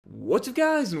What's up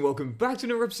guys, and welcome back to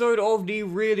another episode of the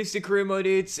Realistic Career Mode.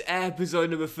 It's episode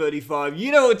number 35.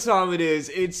 You know what time it is.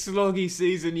 It's sloggy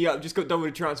season. Yep, just got done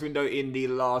with the transfer window in the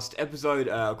last episode.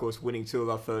 Of course, winning 2 of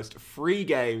our first 3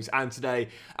 games. And today,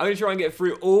 I'm going to try and get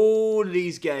through all of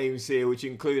these games here, which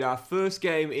include our first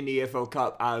game in the EFL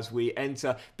Cup as we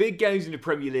enter big games in the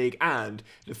Premier League and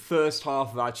the first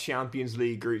half of our Champions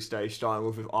League group stage, starting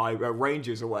off with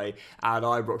Rangers away at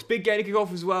Ibrox. Big game to kick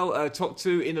off as well. Top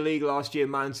 2 in the league last year,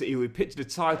 Man City, who picked the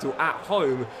title at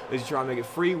home as we try and make it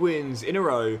 3 wins in a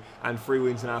row and 3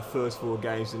 wins in our first 4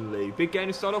 games in the league. Big game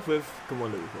to start off with. Come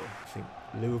on, Liverpool. I think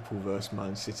Liverpool versus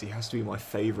Man City has to be my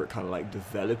favourite kind of like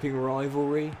developing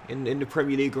rivalry in the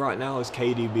Premier League right now, as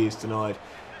KDB is denied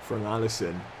from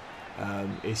Alisson.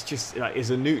 It's just like, as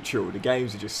a neutral, the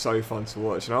games are just so fun to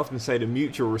watch, and I often say the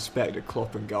mutual respect that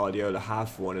Klopp and Guardiola have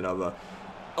for one another.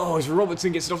 Oh, as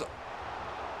Robertson gets it off.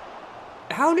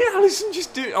 How did Alisson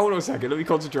just do... Hold on a second, let me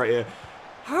concentrate here.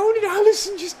 How did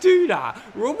Alisson just do that?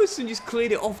 Robertson just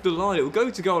cleared it off the line. It would go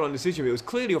to goal on decision, but it was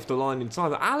clearly off the line in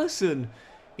time. But Alisson,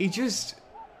 he just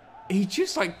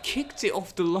like kicked it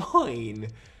off the line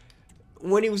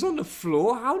when he was on the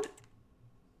floor. How did...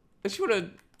 I just want to...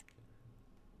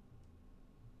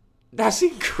 That's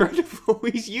incredible.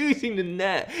 He's using the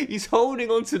net. He's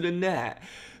holding onto the net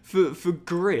for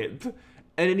grip.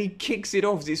 And then he kicks it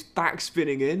off, this back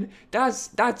spinning in.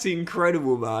 That's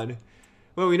incredible, man.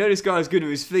 Well, we know this guy's good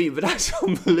with his feet, but that's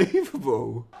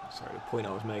unbelievable. Sorry, the point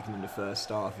I was making in the first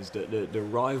half is that the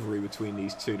rivalry between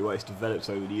these two, the way it's developed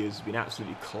over the years, has been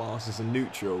absolutely class. As a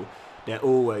neutral, they're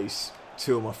always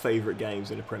 2 of my favourite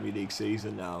games in the Premier League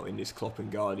season now, in this Klopp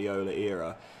and Guardiola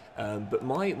era. But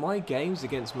my games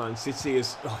against Man City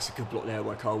is... Oh, it's a good block there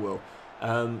by Colwell.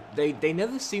 They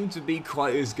never seem to be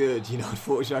quite as good, you know.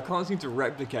 Unfortunately, I can't seem to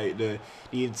replicate the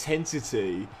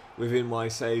intensity within my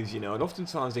saves, you know, and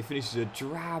oftentimes they finish as a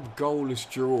drab, goalless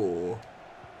draw,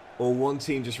 or one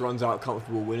team just runs out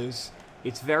comfortable winners.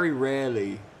 It's very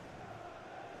rarely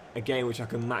a game which I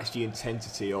can match the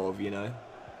intensity of, you know.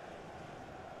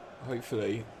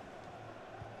 Hopefully.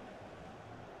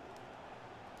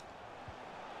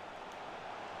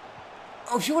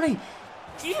 Oh, surely!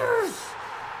 Yes!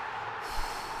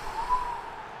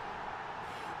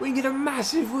 We can get a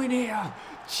massive win here.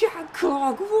 Jack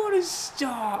Clark, what a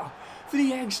start for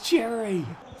the ex-Cherry.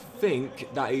 I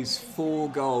think that is 4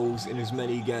 goals in as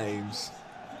many games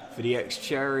for the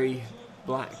ex-Cherry,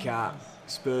 Black Cat,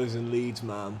 Spurs and Leeds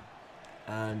man.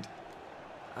 And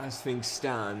as things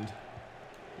stand,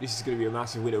 this is going to be a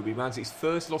massive win. It'll be Man City's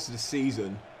first loss of the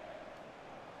season.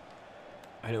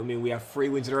 And it'll mean we have 3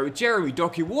 wins in a row. Jeremy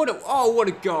Doku, what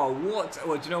a goal.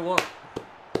 Well, do you know what?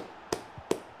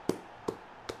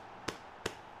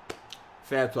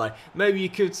 Fair play. Maybe you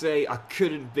could say I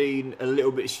could have been a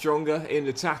little bit stronger in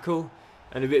the tackle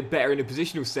and a bit better in the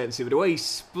positional sense here, but the way he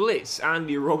splits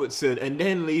Andy Robertson and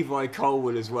then Levi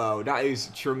Colwell as well, that is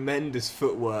tremendous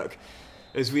footwork.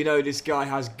 As we know, this guy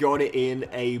has got it in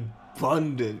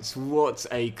abundance. What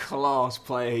a class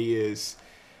player he is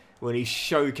when he's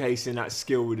showcasing that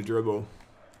skill with the dribble.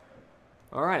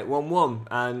 Alright, 1-1.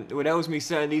 And what else me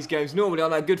saying these games normally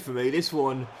aren't that good for me, this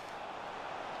one...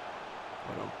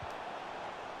 Hold on.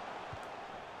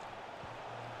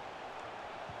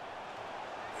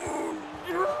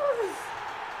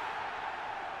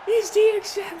 Is the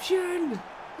exception!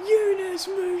 Yunus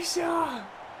Musa!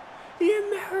 The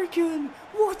American!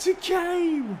 What a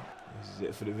game! This is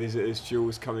it for the visitors.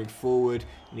 Jules coming forward.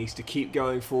 Needs to keep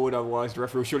going forward, otherwise the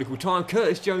referee will surely call time.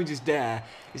 Curtis Jones is there.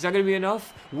 Is that going to be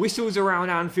enough? Whistles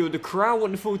around Anfield. The crowd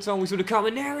want the full time whistle to come,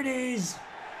 and there it is!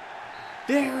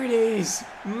 There it is!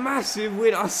 Massive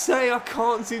win. I say I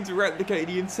can't seem to replicate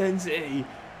the intensity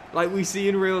like we see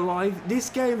in real life. This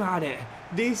game had it.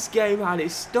 This game had it.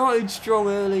 Started strong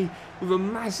early with a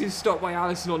massive stop by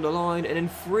Alisson on the line, and then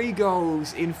 3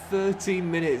 goals in 13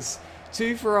 minutes.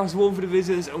 2 for us, 1 for the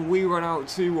visitors, and we run out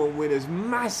 2-1 winners.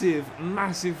 Massive,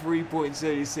 massive 3 points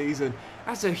early season.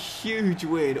 That's a huge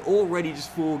win. Already just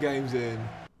 4 games in.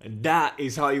 And that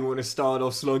is how you want to start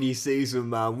off sloggy season,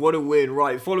 man. What a win.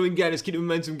 Right, following game, let's keep the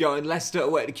momentum going. Leicester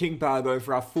away at the King Power, going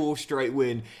for our 4th straight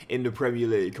win in the Premier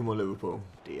League. Come on, Liverpool.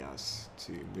 Diaz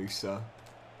to Musa.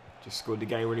 Just scored the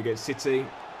game win against City.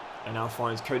 And now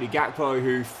finds Cody Gakpo,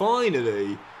 who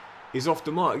finally is off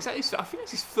the mark. I think that's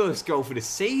his first goal for the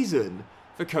season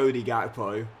for Cody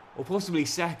Gakpo. Or possibly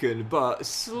second, but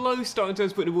slow starting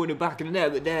terms putting the ball in the back of the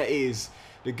net. But there is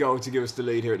the goal to give us the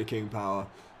lead here at the King Power.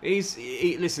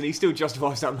 Listen, he still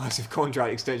justifies that massive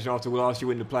contract extension after last year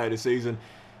winning the player of the season.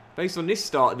 Based on this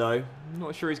start, though, I'm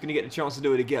not sure he's going to get the chance to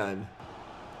do it again.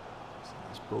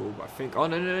 Nice ball, but I think... Oh,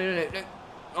 no.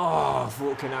 Oh, I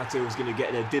thought Kanata was going to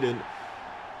get there, didn't.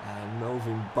 And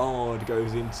Melvin Bard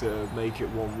goes in to make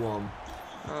it 1-1.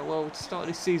 Well, to start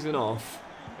this season off,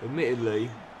 admittedly,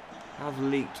 have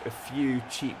leaked a few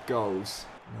cheap goals.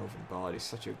 Melvin Bard is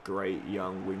such a great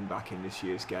young wing-back in this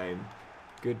year's game.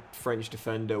 Good French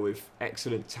defender with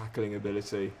excellent tackling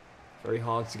ability. Very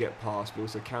hard to get past, but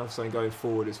also counter going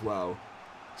forward as well.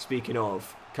 Speaking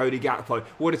of, Cody Gakpo.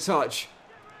 What a touch.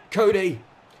 Cody.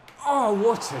 Oh,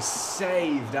 what a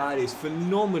save. That is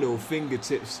phenomenal.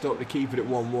 Fingertips stop the keeper at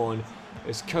 1-1.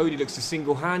 As Cody looks to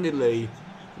single-handedly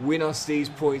win us these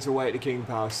points away at the King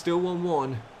Power. Still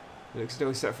 1-1. Looks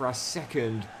still set for our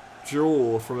second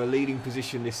draw from a leading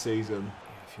position this season.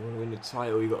 If you want to win the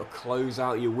title, you've got to close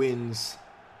out your wins.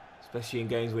 Especially in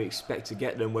games we expect to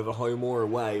get them, whether home or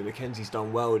away. Mackenzie's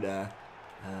done well there.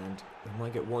 And we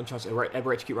might get one chance.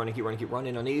 Everett, keep running, keep running, keep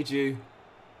running. I need you.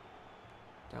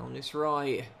 Down this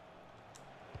right.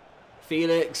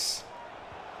 Felix.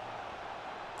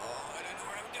 Oh, I don't know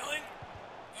where I'm going.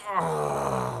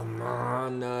 Oh,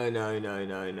 man.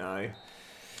 No.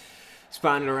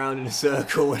 Spanning around in a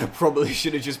circle, and I probably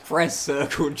should have just pressed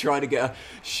circle and tried to get a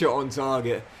shot on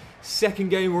target. Second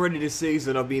game already this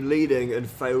season, I've been leading and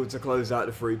failed to close out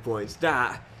the 3 points.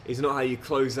 That is not how you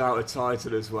close out a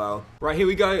title as well. Right, here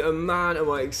we go, and man, am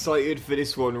I excited for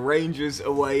this one. Rangers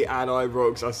away at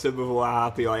Ibrox. I said before how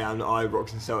happy I am that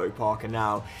Ibrox and Celtic Park are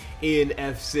now in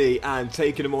FC, and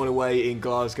taking them on away in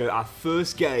Glasgow. Our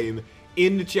first game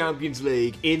in the Champions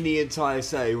League in the entire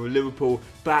say, with Liverpool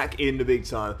back in the big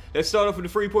time. Let's start off with the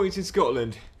 3 points in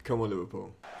Scotland. Come on,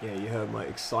 Liverpool. Yeah, you heard my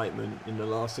excitement in the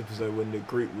last episode when the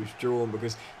group was drawn,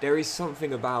 because there is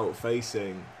something about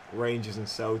facing Rangers and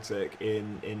Celtic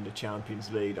in the Champions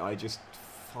League I just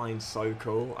find so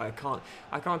cool. I can't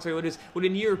tell you what it is. Well,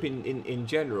 in Europe in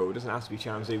general, it doesn't have to be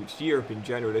Champions League, but just Europe in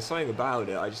general, there's something about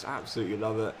it. I just absolutely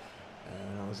love it.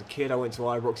 When I was a kid, I went to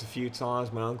Ibrox a few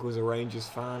times. My uncle was a Rangers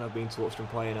fan. I've been to watch them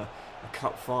play in a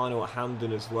cup final at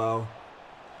Hampden as well.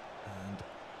 And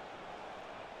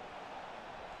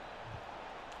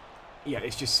yeah,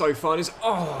 it's just so fun.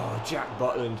 Jack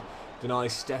Butland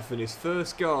denies Stefan his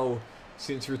first goal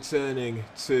since returning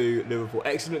to Liverpool.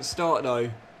 Excellent start though.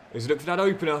 Let's look for that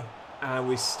opener, and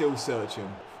we're still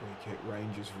searching. Free kick,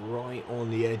 Rangers right on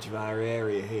the edge of our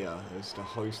area here as the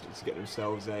host to get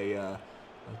themselves a,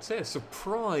 I'd say a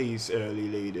surprise early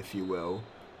lead, if you will.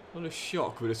 Not a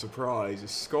shock, but a surprise.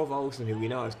 As Skov Olsen, who we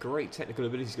know has great technical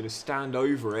ability, is going to stand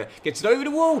over it. Gets it over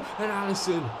the wall, and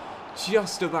Alisson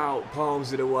just about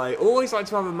palms it away. Always like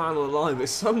to have a man on the line, but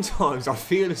sometimes I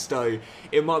feel as though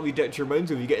it might be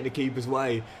detrimental if you get in the keeper's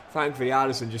way. Thankfully,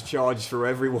 Alisson just charges for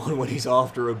everyone when he's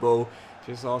after a ball.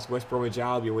 Just ask West Bromwich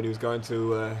Albion when he was going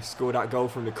to score that goal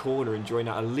from the corner and join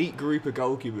that elite group of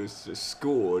goalkeepers that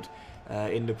scored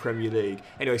in the Premier League.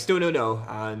 Anyway, still 0-0,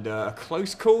 and a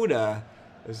close call there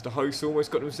as the hosts almost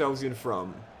got themselves in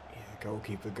front.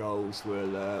 Goalkeeper goals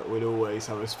will always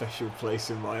have a special place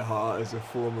in my heart as a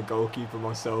former goalkeeper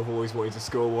myself, always wanting to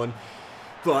score one.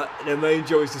 But their main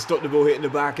job is to stop the ball hitting the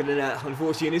back of the net.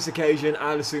 Unfortunately, on this occasion,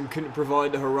 Alisson couldn't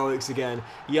provide the heroics again.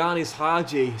 Yanis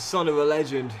Hadji, son of a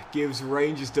legend, gives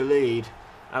Rangers the lead.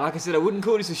 And like I said, I wouldn't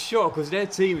call this a shock because their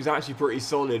team is actually pretty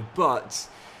solid, but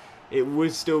it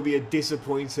would still be a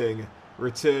disappointing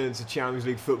return to Champions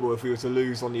League football if we were to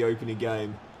lose on the opening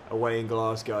game away in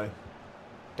Glasgow.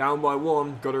 Down by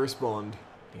 1, got to respond.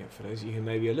 Yeah, for those of you who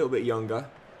may be a little bit younger.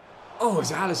 Oh,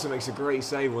 as Alisson makes a great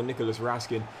save on Nicholas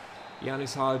Raskin.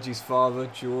 Yanis Hadji's father,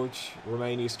 George,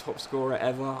 Romania's top scorer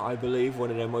ever, I believe,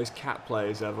 one of their most capped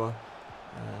players ever.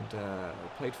 And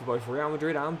played for both Real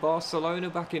Madrid and Barcelona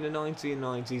back in the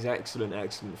 1990s.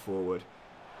 Excellent forward.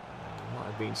 Might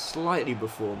have been slightly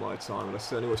before my time, and I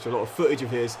certainly watched a lot of footage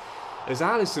of his. As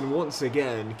Alisson once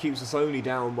again keeps us only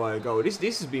down by a goal. This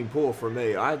has been poor from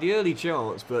me. I had the early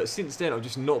chance, but since then I've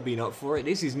just not been up for it.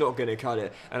 This is not going to cut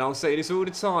it. And I'll say this all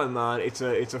the time, man. It's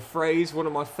a phrase, one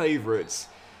of my favourites.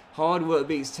 Hard work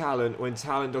beats talent when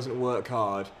talent doesn't work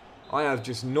hard. I have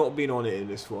just not been on it in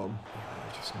this one.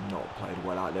 I've just not played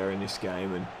well out there in this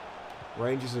game, and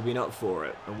Rangers have been up for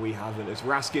it, and we haven't. As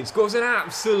Raskin scores an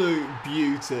absolute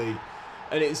beauty,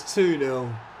 and it's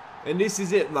 2-0. And this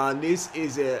is it, man. This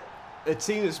is it. A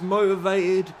team that's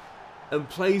motivated and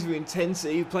plays with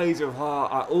intensity, plays with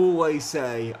heart. I always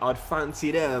say I'd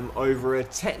fancy them over a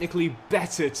technically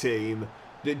better team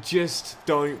that just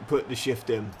don't put the shift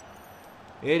in.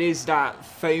 It is that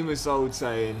famous old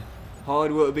saying,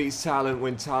 hard work beats talent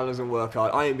when talent doesn't work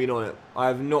hard. I ain't been on it. I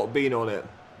have not been on it.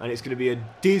 And it's going to be a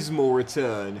dismal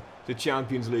return to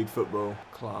Champions League football.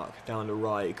 Clark down the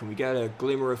right. Can we get a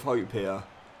glimmer of hope here?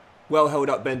 Well held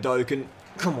up, Ben Doken.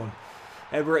 Come on.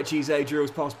 Eberechi's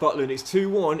drills past Butland. It's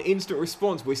 2-1. Instant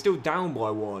response. We're still down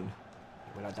by 1.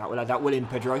 We'll add that well in,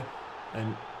 Pedro.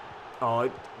 And,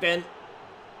 oh, Ben.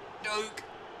 Doak.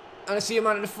 And I see a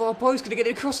man at the far post. Gonna get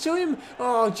it across to him.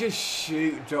 Oh, just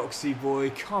shoot, Doxy boy.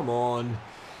 Come on.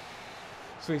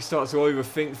 So he starts to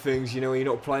overthink things, you know, when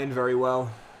you're not playing very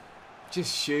well.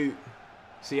 Just shoot.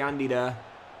 See Andy there.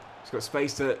 He's got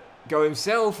space to go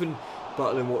himself, and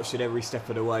Butland watched it every step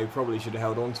of the way. Probably should have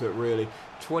held on to it, really.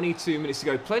 22 minutes to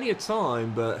go. Plenty of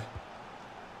time, but...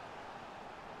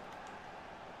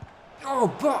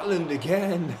 Oh, Butland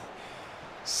again.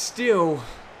 Still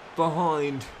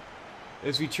behind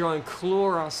as we try and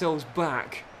claw ourselves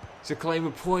back to claim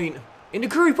a point in the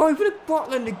group. Open at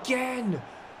Butland again.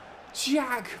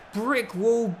 Jack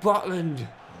Brickwall Butland. They're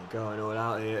going all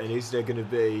out here, and is there going to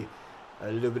be a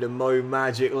little bit of Mo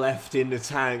magic left in the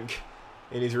tank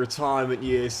in his retirement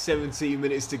years? 17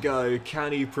 minutes to go.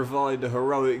 Can he provide the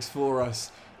heroics for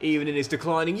us, even in his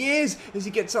declining years, as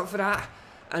he gets up for that?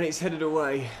 And it's headed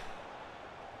away.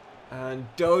 And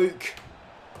Doak.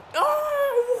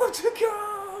 Oh, what a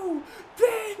goal!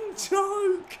 Ben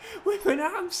Doak with an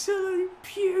absolute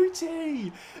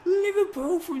beauty.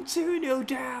 Liverpool from 2-0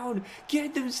 down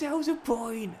get themselves a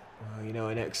point. Well, you know,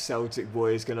 an ex-Celtic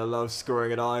boy is going to love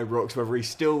scoring at Ibrox, whether he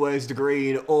still wears the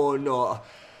green or not.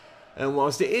 And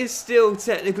whilst it is still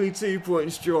technically 2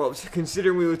 points dropped,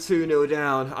 considering we were 2-0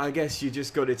 down, I guess you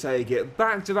just got to take it.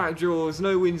 Back-to-back draws,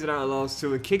 no wins in our last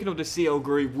two, and kicking off the CL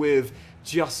group with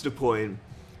just a point.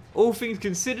 All things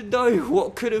considered though,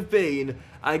 what could have been,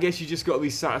 I guess you just got to be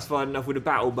satisfied enough with a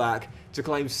battle back to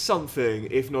claim something,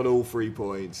 if not all 3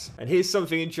 points. And here's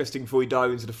something interesting before we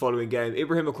dive into the following game.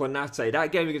 Ibrahim Konate,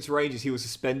 that game against Rangers he was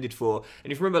suspended for.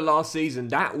 And if you remember last season,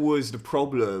 that was the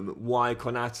problem why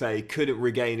Konate couldn't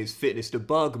regain his fitness. The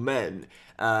bug meant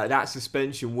that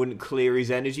suspension wouldn't clear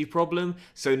his energy problem.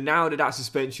 So now that that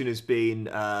suspension has been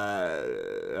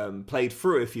played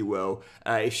through, if you will,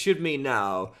 it should mean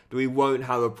now that we won't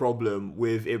have a problem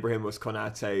with Ibrahim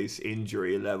Konate's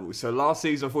injury level. So last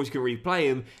season, unfortunately, couldn't really play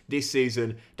him. This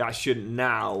season, that shouldn't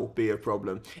now be a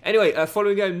problem. Anyway,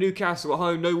 following game, Newcastle at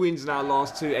home, no wins in our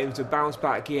last two, aiming to bounce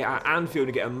back here at Anfield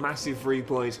and get a massive 3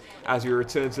 points as we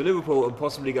return to Liverpool and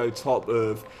possibly go top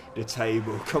of the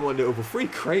table. Come on, Liverpool. 3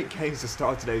 great games to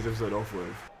start today's episode off with.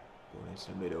 Ball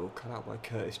into the middle, cut out by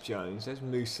Curtis Jones. There's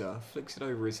Musa, flicks it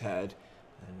over his head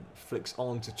and flicks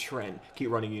on to Trent.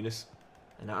 Keep running, Eunice.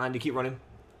 And now Andy, keep running.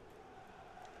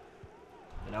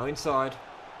 And now inside.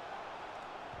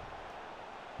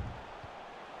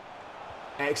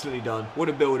 Excellently done. What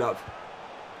a build-up.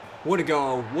 What a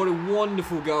goal. What a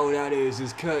wonderful goal that is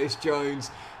as Curtis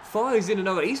Jones fires in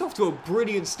another. He's off to a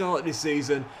brilliant start this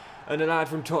season. And the lad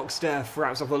from Toxteth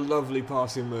wraps up a lovely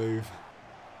passing move.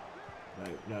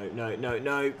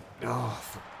 No. Oh,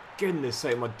 for goodness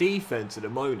sake. My defence at the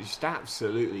moment is just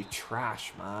absolutely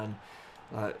trash, man.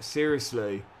 Like,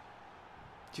 seriously.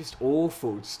 Just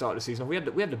awful to start the season. We had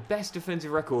the best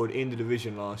defensive record in the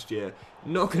division last year.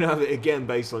 Not going to have it again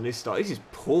based on this start. This is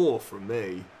poor from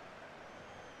me.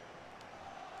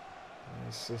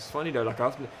 It's funny though, like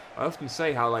I often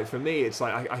say how, like, for me it's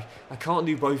like I can't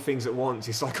do both things at once.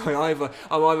 It's like I'm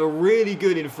either really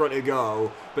good in front of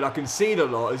goal, but I concede a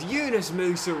lot as Yunus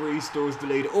Musa restores the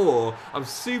lead, or I'm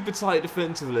super tight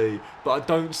defensively, but I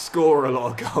don't score a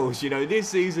lot of goals. You know, this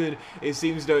season it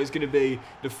seems though it's going to be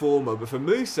the former. But for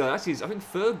Musa, that's his, I think,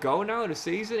 3rd goal now of the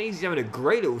season. He's having a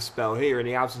great little spell here in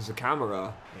the absence of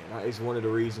Camera. Yeah, that is one of the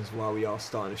reasons why we are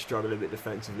starting to struggle a bit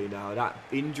defensively now. That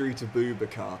injury to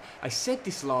Boubacar. I said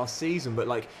this last season, but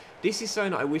like, this is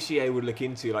something that I wish EA would look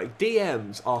into. Like,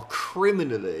 DMs are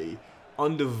criminally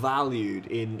undervalued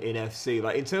in FC.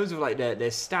 Like, in terms of like their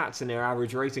stats and their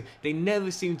average rating, they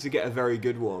never seem to get a very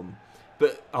good one.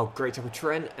 But oh, great tackle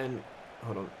Trent, and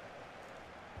hold on.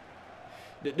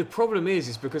 The problem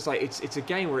is because like it's a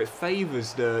game where it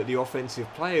favours the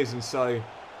offensive players, and so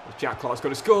Jack Clark's got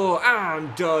to score,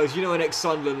 and does. You know, an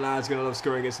ex-Sunderland lad's going to love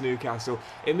scoring against Newcastle.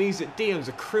 It means that DMs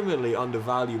are criminally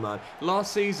undervalued, man.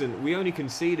 Last season, we only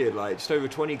conceded like just over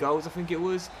 20 goals, I think it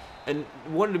was. And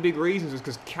one of the big reasons was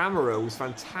because Camera was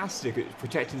fantastic at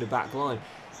protecting the back line.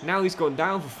 Now he's gone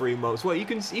down for 3 months. Well, you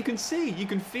can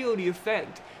feel the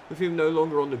effect with him no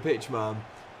longer on the pitch, man.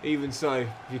 Even so, if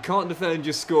you can't defend,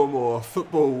 just score more.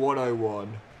 Football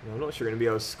 101. I'm not sure we're going to be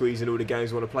able to squeeze in all the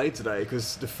games we want to play today,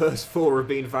 because the first 4 have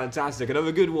been fantastic.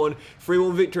 Another good one,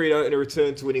 3-1 victory though, and a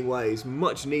return to winning ways.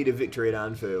 Much needed victory at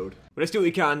Anfield. But let's do what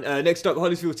we can. Next up,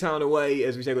 Huddersfield Town away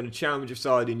as we take on the Championship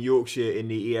side in Yorkshire in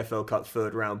the EFL Cup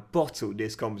 3rd round. Bottled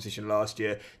this competition last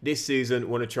year. This season,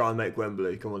 want to try and make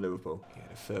Wembley. Come on, Liverpool. Yeah,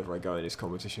 the further I go in this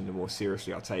competition, the more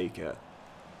seriously I take it.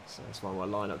 So that's why my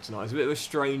lineup tonight is a bit of a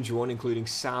strange one, including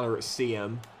Salah at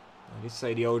CM. I did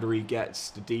say the older he gets,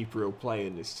 the deeper he'll play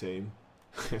in this team.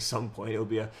 At some point, he'll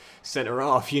be a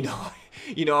centre-half. You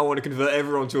know, I want to convert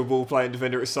everyone to a ball-playing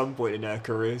defender at some point in their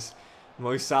careers.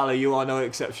 Mo Salah, you are no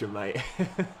exception, mate.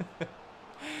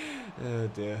 Oh,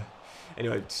 dear.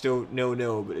 Anyway, still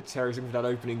 0-0, but the Terriers looking for that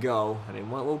opening goal, and they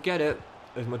might well get it,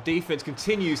 as my defence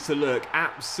continues to look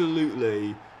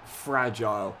absolutely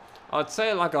fragile. I'd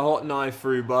say it like a hot knife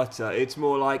through butter. It's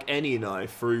more like any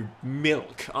knife through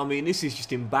milk. I mean, this is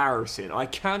just embarrassing. I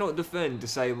cannot defend to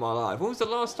save my life. When was the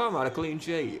last time I had a clean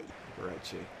sheet?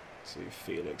 Reggie to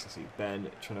Felix. I see Ben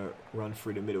trying to run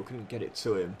through the middle. Couldn't get it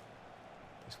to him.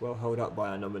 It's well held up by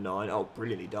our number 9. Oh,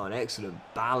 brilliantly done. Excellent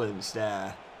balance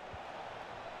there.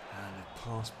 And the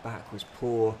pass back was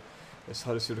poor. As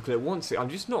Huddersfield to clear once. I'm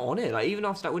just not on it. Like, even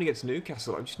after that win against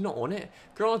Newcastle, I'm just not on it.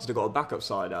 Granted, I've got a backup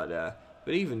side out there.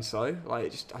 But even so,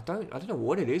 like, just I don't know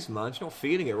what it is, man. Just not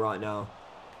feeling it right now.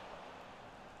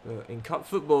 But in cup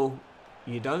football,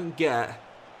 you don't get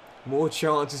more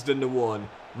chances than the one.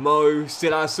 Mo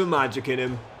still has some magic in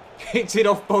him. Hits it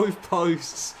off both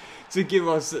posts to give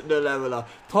us the leveller.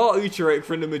 Part Utrecht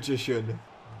from the magician.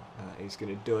 He's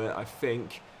going to do it, I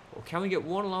think. Or can we get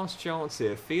one last chance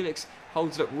here? Felix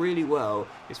holds it up really well.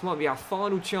 This might be our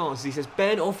final chance. He says,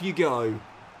 Ben, off you go.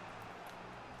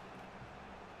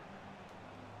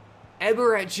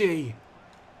 Eberechi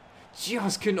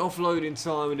just couldn't offload in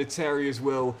time, and the Terriers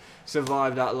will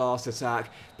survive that last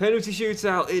attack. Penalty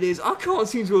shootout it is. I can't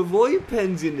seem to avoid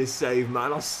pens in this save,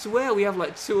 man. I swear we have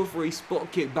like 2 or 3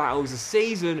 spot kick battles a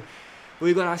season.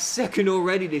 We've got our second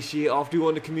already this year after we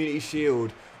won the Community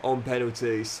Shield on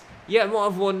penalties. Yeah, I might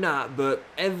have won that, but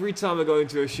every time I go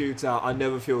into a shootout, I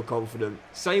never feel confident.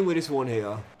 Same with this one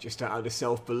here. Just out of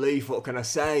self-belief, what can I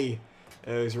say?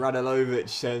 As Radelovic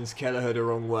sends Kelleher the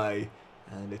wrong way.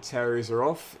 And the Terriers are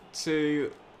off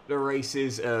to the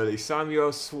races early.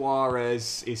 Samuel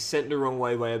Suarez is sent the wrong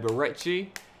way by Eberechi.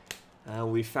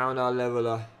 And we found our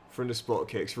leveller from the spot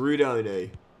kicks. Rudoni.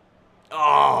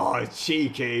 Oh,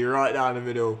 cheeky. Right down the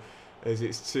middle. As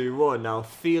it's 2-1. Now,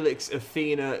 Felix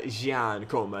Athena Jean.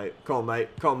 Come on, mate. Come on, mate.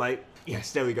 Come on, mate.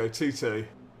 Yes, there we go. 2-2. And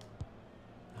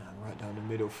right down the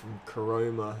middle from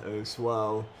Karoma as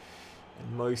well.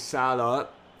 And Mo Salah,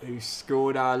 who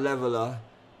scored our leveller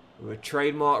with a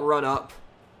trademark run-up.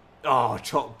 Oh,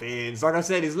 top bins. Like I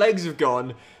said, his legs have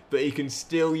gone, but he can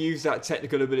still use that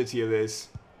technical ability of his.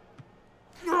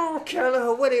 Oh,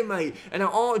 Kelleher, win it, mate. And now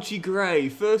Archie Gray,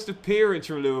 first appearance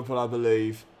from Liverpool, I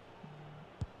believe.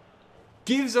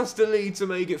 Gives us the lead to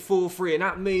make it 4-3, and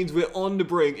that means we're on the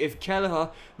brink. If Kelleher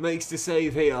makes the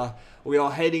save here, we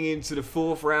are heading into the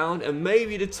 4th round, and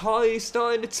maybe the tide is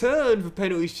starting to turn for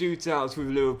penalty shootouts with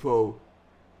Liverpool.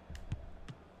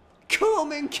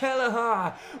 Carmen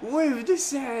Kelleher with the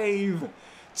save.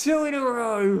 2 in a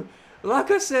row.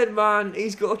 Like I said, man,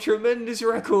 he's got a tremendous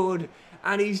record,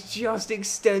 and he's just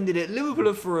extended it. Liverpool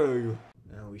are through.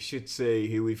 Now we should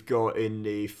see who we've got in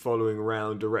the following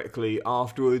round directly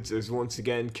afterwards, as once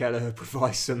again Kelleher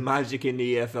provides some magic in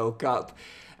the EFL Cup.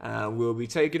 We'll be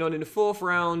taking on in the 4th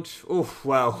round. Oh,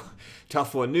 well,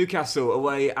 tough one. Newcastle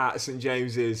away at St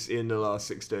James's in the last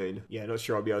 16. Yeah, not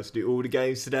sure I'll be able to do all the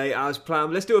games today as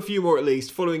planned. Let's do a few more at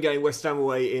least. Following game, West Ham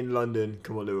away in London.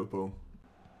 Come on, Liverpool.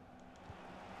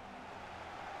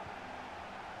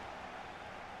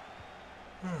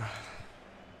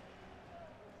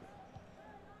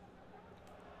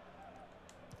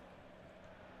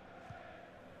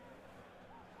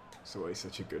 It's always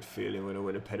such a good feeling when I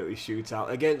win a penalty shootout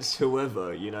against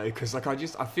whoever, you know, because like I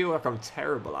feel like I'm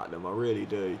terrible at them. I really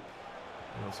do.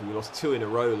 And obviously we lost 2 in a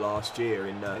row last year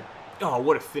in oh,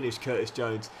 what a finish, Curtis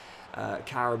Jones,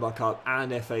 Carabao Cup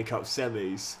and FA Cup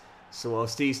semis. So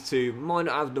whilst these two might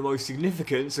not have the most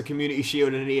significance, a Community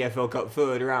Shield and an EFL Cup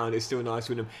 3rd round, it's still nice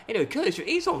with them. Anyway, Curtis,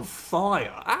 he's on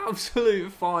fire. Absolute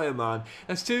fire, man.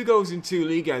 That's 2 goals in 2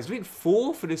 league games. I think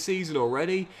 4 for the season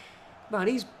already. Man,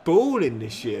 he's balling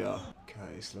this year.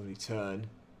 Okay, it's a lovely turn.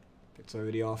 Gets over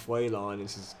the halfway line and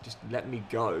says, just let me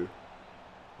go.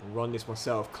 I'll run this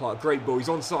myself. Clark, great ball. He's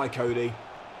onside, Cody.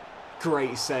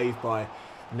 Great save by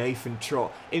Nathan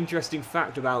Trott. Interesting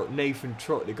fact about Nathan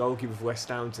Trott, the goalkeeper for West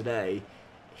Ham today.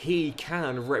 He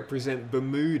can represent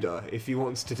Bermuda if he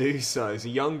wants to do so. He's a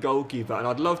young goalkeeper, and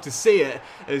I'd love to see it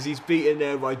as he's beaten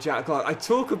there by Jack Clark. I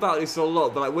talk about this a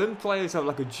lot, but like when players have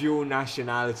like a dual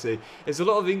nationality, there's a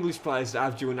lot of English players that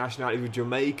have dual nationality with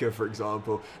Jamaica, for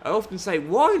example. I often say,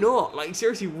 why not? Like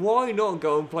seriously, why not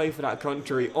go and play for that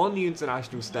country on the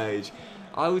international stage?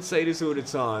 I would say this all the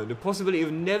time. The possibility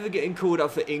of never getting called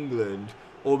up for England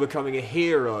or becoming a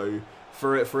hero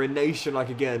for a nation like,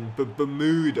 again,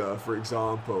 Bermuda, for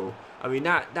example. I mean,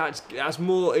 that's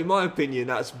more, in my opinion,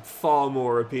 that's far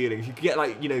more appealing. If you could get,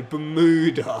 like, you know,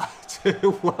 Bermuda to the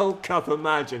World Cup,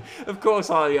 imagine. Of course,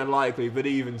 highly unlikely, but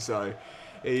even so.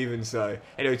 Even so.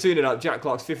 Anyway, 2-0 up. Jack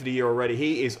Clark's 5th of the year already.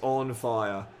 He is on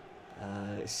fire.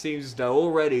 It seems as though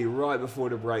already, right before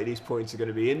the break, these points are going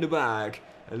to be in the bag.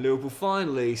 And Liverpool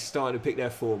finally starting to pick their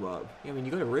form up. Yeah, I mean,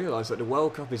 you've got to realise that the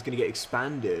World Cup is going to get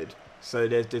expanded. So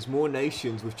there's more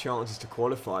nations with chances to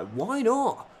qualify. Why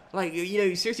not? Like, you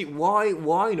know, seriously,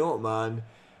 why not, man?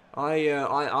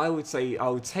 I would say I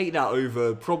would take that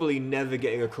over probably never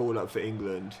getting a call up for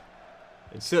England.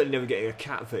 And certainly never getting a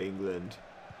cap for England.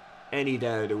 Any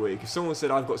day of the week. If someone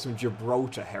said I've got some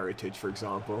Gibraltar heritage, for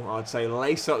example, I'd say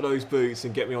lace up those boots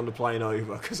and get me on the plane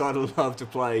over, because I'd love to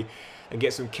play and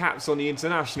get some caps on the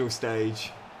international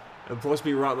stage and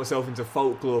possibly write myself into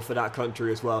folklore for that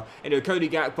country as well. Anyway, Cody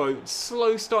Gakpo,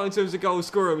 slow start in terms of goal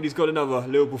scoring, but he's got another.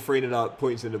 Liverpool 3-0 up,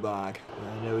 points in the bag.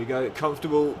 And there we go,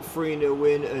 comfortable 3-0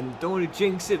 win, and don't want to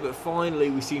jinx it, but finally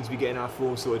we seem to be getting our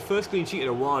form sorted. First clean sheet in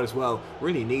a while as well,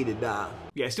 really needed that.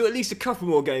 Yeah, still at least a couple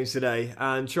more games today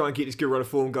and try and keep this good run of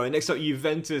form going. Next up,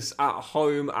 Juventus at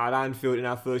home at Anfield in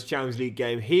our first Champions League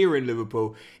game here in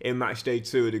Liverpool in match day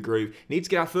 2 of the group. Need to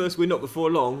get our first win, not before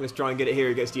long. Let's try and get it here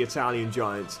against the Italian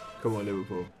Giants. Come on,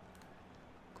 Liverpool.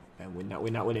 And win that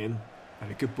one in.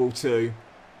 And a good ball too.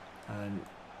 And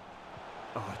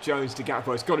Jones to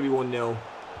Gakpo. It's got to be 1-0.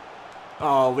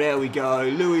 Oh, there we go.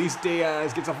 Luis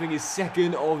Diaz gets, I think, his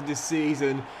 2nd of the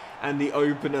season. And the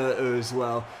opener as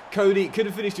well. Cody could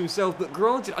have finished himself, but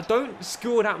granted, I don't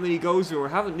score that many goals for him. I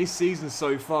haven't this season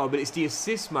so far, but it's the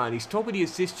assist man. He's top of the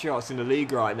assist charts in the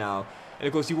league right now. And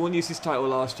of course, he won the assist title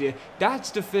last year. That's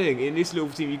the thing in this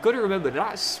Liverpool team. You've got to remember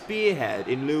that spearhead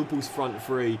in Liverpool's front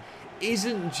three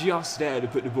isn't just there to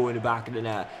put the ball in the back of the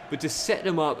net, but to set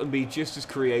them up and be just as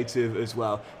creative as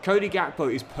well. Cody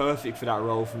Gakpo is perfect for that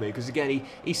role for me, because again,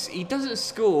 he doesn't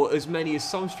score as many as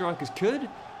some strikers could,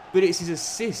 but it's his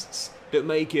assists that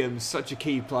make him such a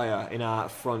key player in our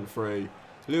front three.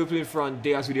 Liverpool in front,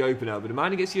 Diaz with the opener, but the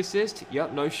man who gets the assist,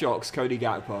 yep, no shocks, Cody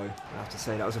Gakpo. I have to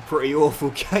say that was a pretty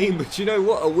awful game, but you know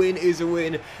what? A win is a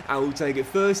win, and we'll take it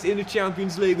first in the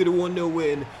Champions League with a 1-0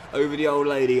 win over the old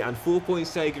lady, and 4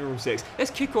 points taken from 6.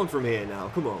 Let's kick on from here now,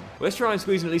 come on. Let's try and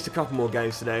squeeze in at least a couple more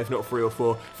games today, if not 3 or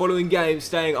 4. Following game,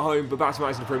 staying at home, but back to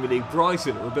match in the Premier League,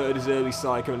 Brighton, Roberto De Zerbi's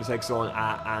side coming to take us on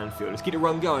at Anfield. Let's keep the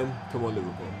run going, come on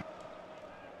Liverpool.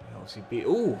 Obviously beat,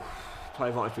 play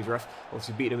advantage please ref.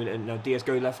 Obviously beat him and now Diaz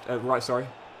go left, right, sorry.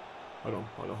 Hold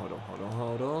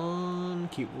on.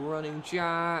 Keep running,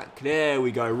 Jack. There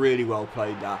we go, really well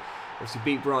played that. Obviously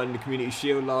beat Brighton in the Community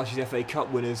Shield, last year's FA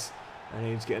Cup winners. And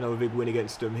he needs to get another big win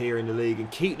against them here in the league and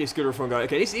keep this good run going.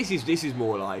 Okay, this is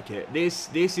more like it. This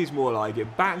is more like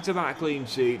it. Back-to-back clean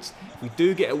sheets. If we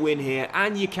do get a win here,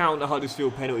 and you count the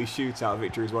Huddersfield penalty shootout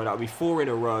victory as well, that'll be 4 in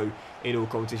a row in all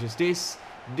competitions.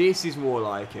 This is more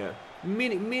like it.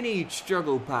 Mini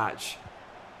struggle patch,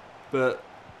 but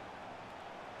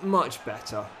much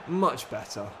better. Much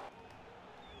better.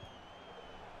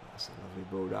 That's a lovely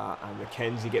ball that, and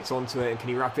McKenzie gets onto it, and can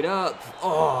he wrap it up?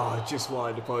 Oh, just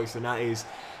wide the post, and that is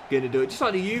going to do it. Just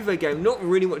like the Juve game, not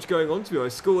really much going on to be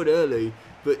honest. Scored early,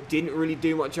 but didn't really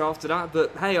do much after that.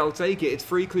 But hey, I'll take it. It's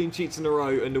 3 clean sheets in a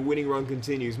row, and the winning run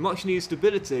continues. Much needed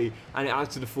stability, and it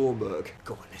adds to the form book.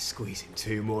 Go on, let's squeeze in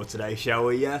 2 more today, shall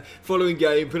we? Yeah. Following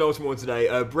game, penultimate one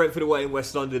today. Brentford away in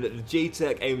West London at the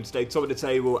G-Tech, aiming to stay top of the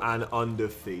table and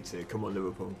undefeated. Come on,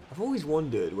 Liverpool. I've always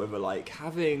wondered whether, like,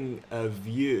 having a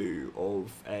view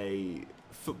of a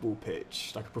football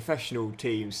pitch, like a professional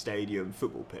team stadium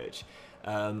football pitch,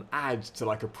 adds to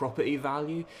like a property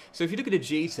value. So if you look at a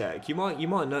G-Tech, you might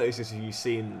notice this if you've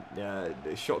seen the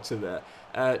shots of it.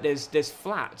 There's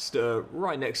flats that are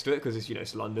right next to it because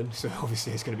it's London, so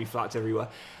obviously it's going to be flats everywhere.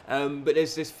 But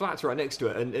there's flats right next to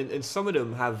it, and some of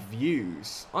them have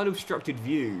views, unobstructed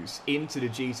views into the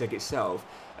G-Tech itself.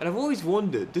 And I've always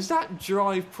wondered, does that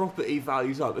drive property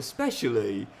values up,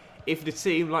 especially if the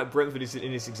team, like Brentford is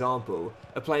in this example,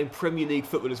 are playing Premier League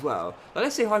football as well? Like,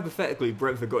 let's say hypothetically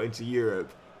Brentford got into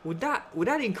Europe, would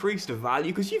that increase the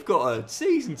value? Because you've got a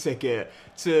season ticket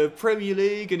to Premier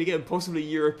League and again possibly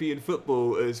European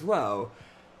football as well.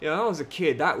 You know, when I was a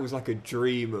kid, that was like a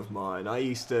dream of mine. I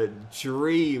used to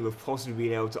dream of possibly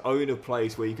being able to own a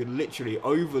place where you could literally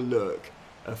overlook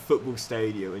a football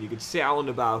stadium and you could sit out on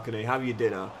the balcony, have your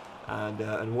dinner,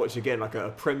 and watch again like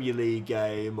a Premier League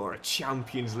game or a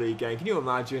Champions League game. Can you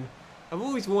imagine? I've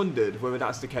always wondered whether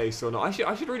that's the case or not.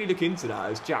 I should really look into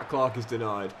that, as Jack Clark is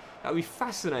denied. That would be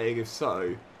fascinating if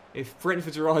so. If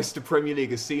Brentford's rise to Premier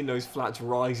League has seen those flats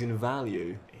rise in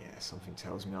value. Yeah, Something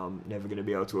tells me I'm never going to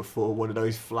be able to afford one of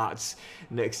those flats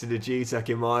next to the G-Tech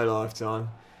in my lifetime.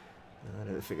 I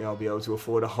don't think I'll be able to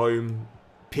afford a home,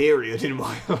 period, in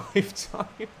my lifetime.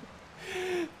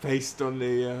 Based on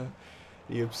the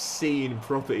obscene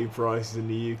property prices in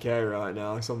the UK right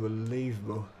now. It's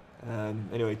unbelievable.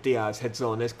 Anyway, Diaz heads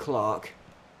on. There's Clark.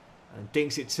 And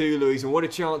dinks it to Luis. And what a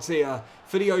chance here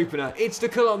for the opener. It's the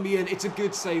Colombian. It's a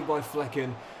good save by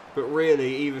Flecken. But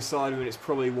really, either side of it, it's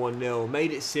probably 1-0.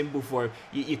 Made it simple for him.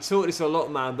 You taught this a lot,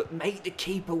 man, but make the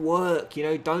keeper work. You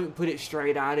know, don't put it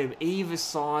straight at him. Either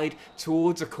side,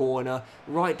 towards a corner,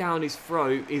 right down his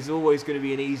throat is always going to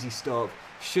be an easy stop.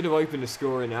 Should have opened the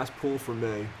scoring. That's poor from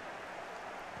me.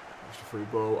 That's the free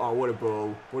ball. Oh, what a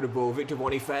ball. What a ball. Victor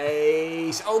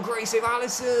Boniface. Oh, great save,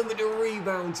 Alisson with the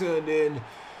rebound turned in.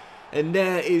 And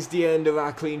there is the end of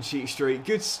our clean sheet streak.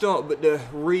 Good stop, but the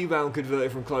rebound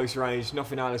converted from close range.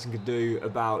 Nothing Alisson could do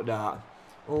about that.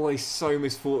 Always so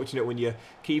misfortunate when your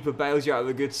keeper bails you out of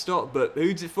a good stop. But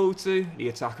who's it fall to? The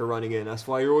attacker running in. That's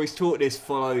why you're always taught this.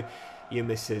 Follow your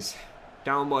misses.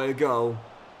 Down by a goal.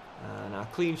 And our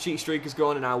clean sheet streak is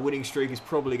gone. And our winning streak is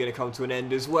probably going to come to an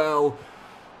end as well.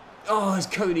 Oh, as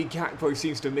Cody Gakpo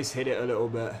seems to mishit it a little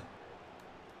bit.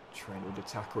 Trent with the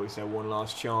tackle. Is there one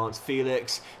last chance?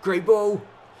 Felix. Great ball.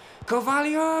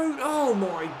 Carvalho. Oh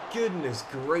my goodness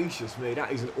gracious me.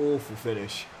 That is an awful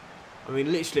finish. I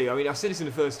mean, literally, I said this in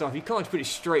the first half. You can't just put it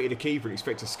straight at the keeper and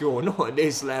expect to score. Not at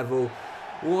this level.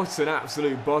 What an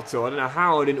absolute bottle. I don't know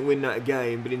how I didn't win that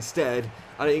game, but instead,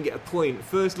 I didn't get a point.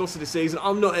 First loss of the season.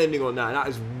 I'm not ending on that. That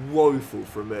is woeful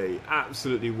from me.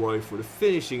 Absolutely woeful. The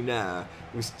finishing there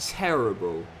was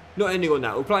terrible. Not ending on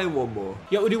that, we're playing one more.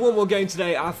 Yeah, we'll do one more game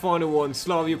today, our final one.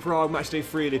 Slavia Prague, matchday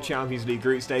 3 of the Champions League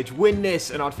group stage. Win this,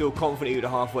 and I'd feel confident at the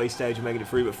halfway stage of making it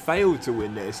through, but failed to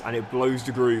win this, and it blows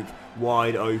the group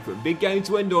wide open. Big game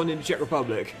to end on in the Czech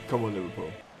Republic. Come on, Liverpool.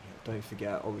 Don't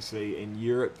forget, obviously, in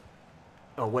Europe.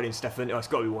 Oh, winning Stefan. Oh, it's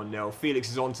got to be 1-0.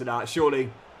 Felix is on to that, surely.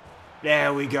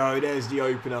 There we go, there's the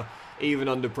opener. Even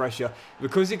under pressure.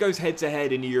 Because it goes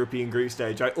head-to-head in the European group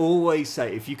stage, I always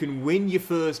say, if you can win your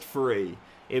first 3,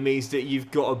 it means that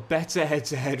you've got a better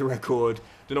head-to-head record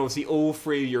than obviously all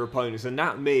 3 of your opponents. And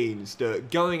that means that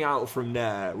going out from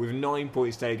there with 9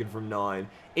 points taken from 9,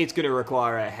 it's going to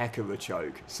require a heck of a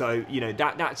choke. So, you know,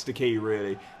 that's the key,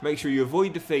 really. Make sure you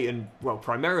avoid defeat and, well,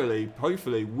 primarily,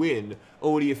 hopefully, win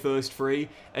all of your first 3.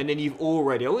 And then you've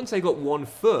already, I wouldn't say got 1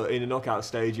 foot in the knockout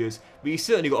stages, but you've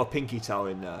certainly got a pinky toe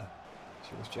in there.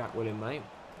 Cheers, Jack William, mate.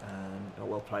 And, oh,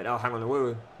 well played. Oh, hang on.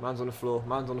 Whoa. Man's on the floor.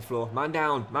 Man's on the floor. Man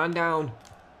down. Man down.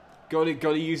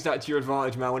 Gotta use that to your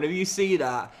advantage, man. Whenever you see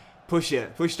that, push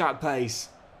it. Push that pace.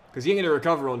 Because you ain't going to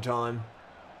recover on time.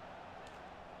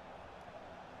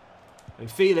 And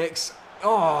Felix.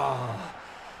 Oh!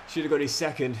 Should have got his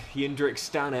second. Jindřich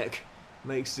Stanek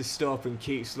makes the stop and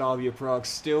keeps Slavia Prague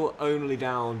still only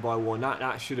down by 1.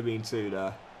 That should have been 2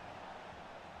 there.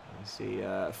 Let's see.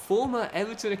 Former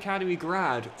Everton Academy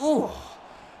grad. Oh!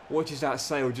 Watches that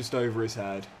sail just over his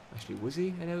head. Actually, was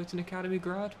he an Everton Academy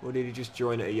grad? Or did he just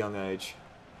join at a young age?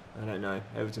 I don't know.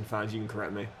 Everton fans, you can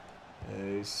correct me.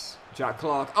 There's Jack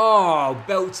Clark. Oh,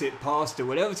 belts it past him.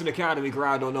 With Everton Academy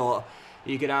grad or not,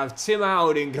 you could have Tim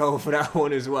Howard in goal for that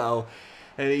one as well.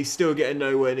 And he's still getting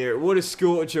nowhere near it. What a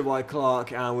scorcher by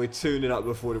Clark. And we're 2-0 up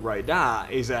before the break.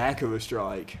 That is a heck of a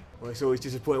strike. Well, it's always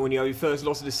disappointing when you have your first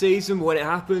loss of the season, but when it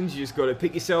happens, you just got to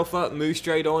pick yourself up, move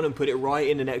straight on, and put it right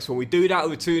in the next one. We do that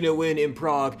with a 2-0 win in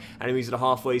Prague, and it means at the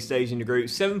halfway stage in the group.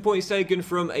 7 points taken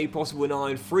from a possible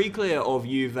 9, 3 clear of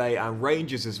Juve and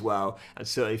Rangers as well, and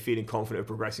certainly feeling confident of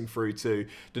progressing through to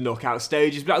the knockout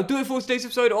stages. But that'll do it for today's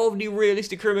episode of the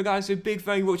Realistic Criminal, guys. So big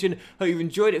thank you for watching. Hope you've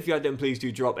enjoyed it. If you have, then please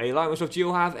do drop a like. Much love to you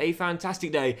all. Have a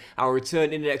fantastic day. I'll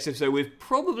return in the next episode with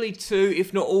probably 2,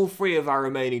 if not all 3 of our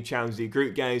remaining Champions League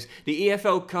group games. The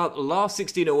EFL Cup, last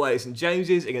 16 away at St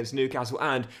James's against Newcastle,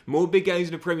 and more big games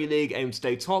in the Premier League, aiming to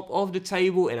stay top of the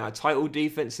table in our title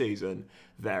defence season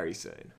very soon.